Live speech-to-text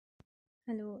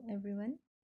Hello everyone,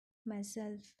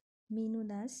 myself Meenu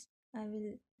Das. I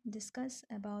will discuss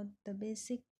about the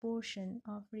basic portion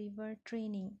of river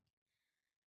training.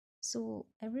 So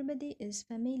everybody is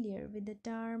familiar with the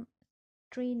term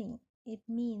training. It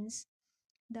means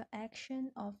the action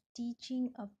of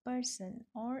teaching a person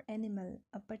or animal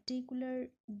a particular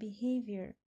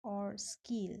behavior or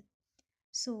skill.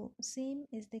 So same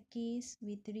is the case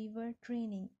with river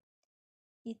training.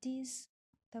 It is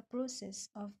the process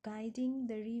of guiding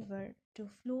the river to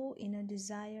flow in a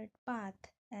desired path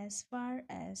as far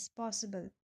as possible.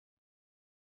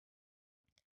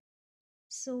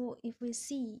 So, if we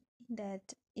see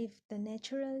that if the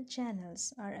natural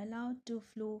channels are allowed to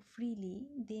flow freely,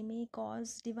 they may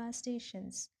cause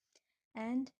devastations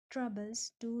and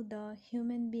troubles to the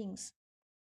human beings.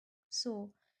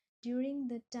 So, during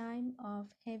the time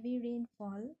of heavy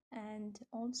rainfall and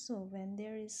also when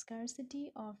there is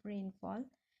scarcity of rainfall,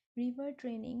 river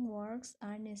training works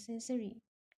are necessary.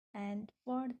 And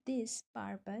for this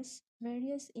purpose,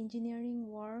 various engineering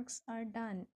works are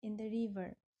done in the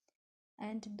river.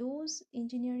 And those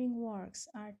engineering works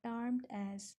are termed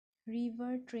as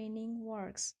river training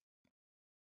works.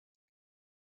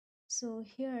 So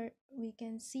here we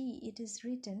can see it is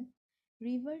written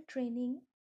river training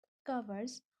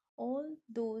covers all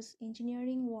those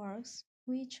engineering works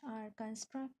which are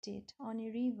constructed on a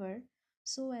river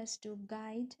so as to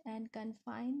guide and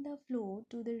confine the flow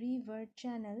to the river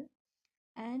channel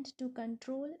and to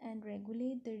control and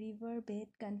regulate the riverbed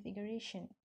configuration.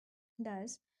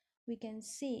 Thus, we can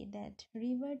say that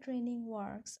river training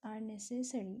works are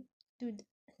necessary to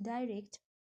direct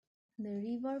the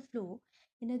river flow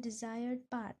in a desired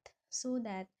path so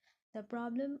that the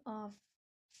problem of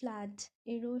flood,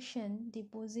 erosion,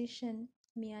 deposition,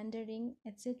 meandering,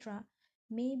 etc.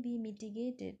 may be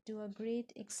mitigated to a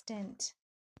great extent.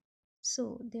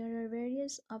 So, there are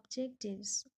various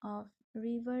objectives of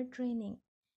river training.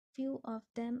 Few of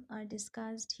them are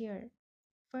discussed here.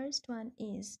 First one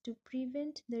is to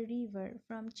prevent the river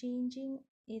from changing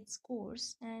its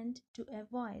course and to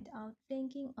avoid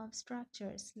outflanking of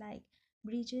structures like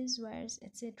bridges, weirs,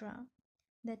 etc.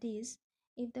 That is,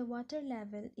 if the water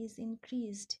level is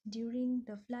increased during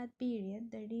the flood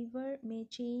period, the river may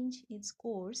change its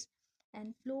course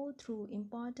and flow through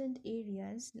important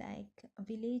areas like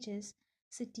villages,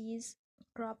 cities,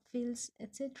 crop fields,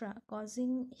 etc.,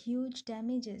 causing huge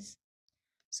damages.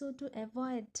 So, to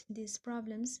avoid these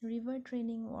problems, river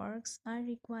training works are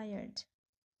required.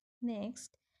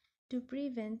 Next, to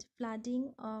prevent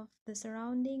flooding of the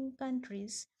surrounding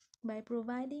countries by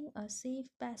providing a safe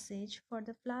passage for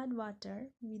the flood water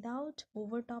without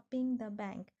overtopping the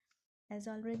bank. As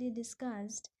already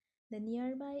discussed, the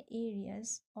nearby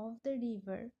areas of the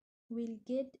river will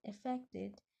get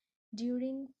affected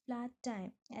during flood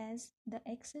time as the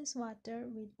excess water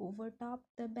will overtop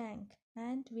the bank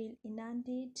and will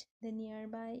inundate the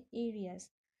nearby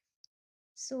areas.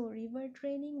 So, river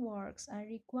training works are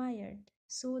required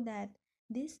so that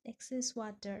this excess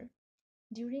water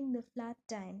during the flood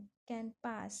time can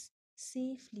pass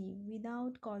safely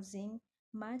without causing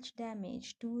much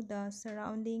damage to the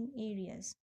surrounding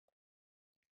areas.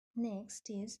 Next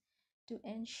is to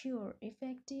ensure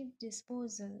effective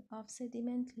disposal of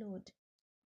sediment load.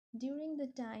 During the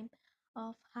time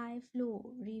of high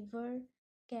flow, river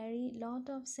carry lot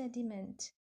of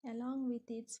sediment along with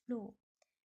its flow.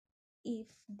 If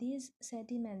these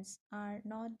sediments are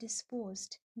not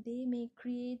disposed, they may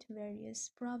create various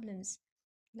problems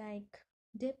like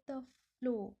depth of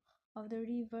flow of the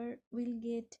river will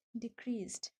get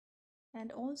decreased, and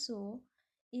also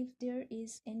if there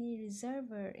is any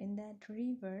reservoir in that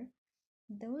river,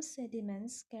 those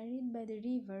sediments carried by the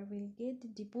river will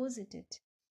get deposited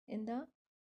in the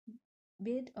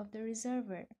bed of the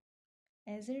reservoir.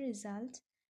 As a result,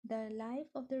 the life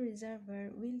of the reservoir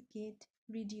will get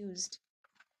reduced.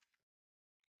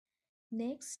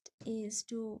 Next is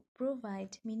to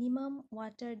provide minimum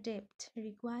water depth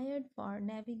required for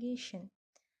navigation.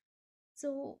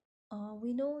 So,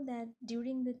 we know that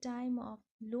during the time of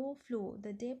low flow,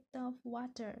 the depth of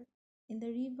water in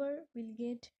the river will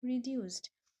get reduced,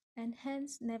 and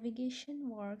hence navigation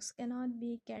works cannot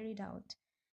be carried out.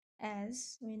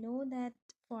 As we know that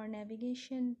for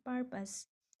navigation purpose,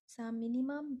 some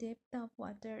minimum depth of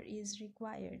water is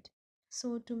required.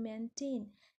 So, to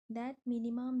maintain that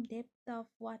minimum depth of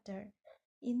water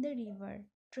in the river,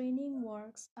 training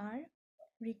works are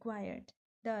required.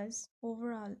 Thus,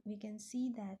 overall, we can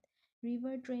see that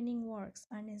river training works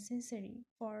are necessary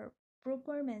for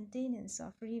proper maintenance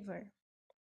of river.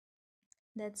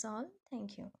 That's all.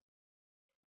 Thank you.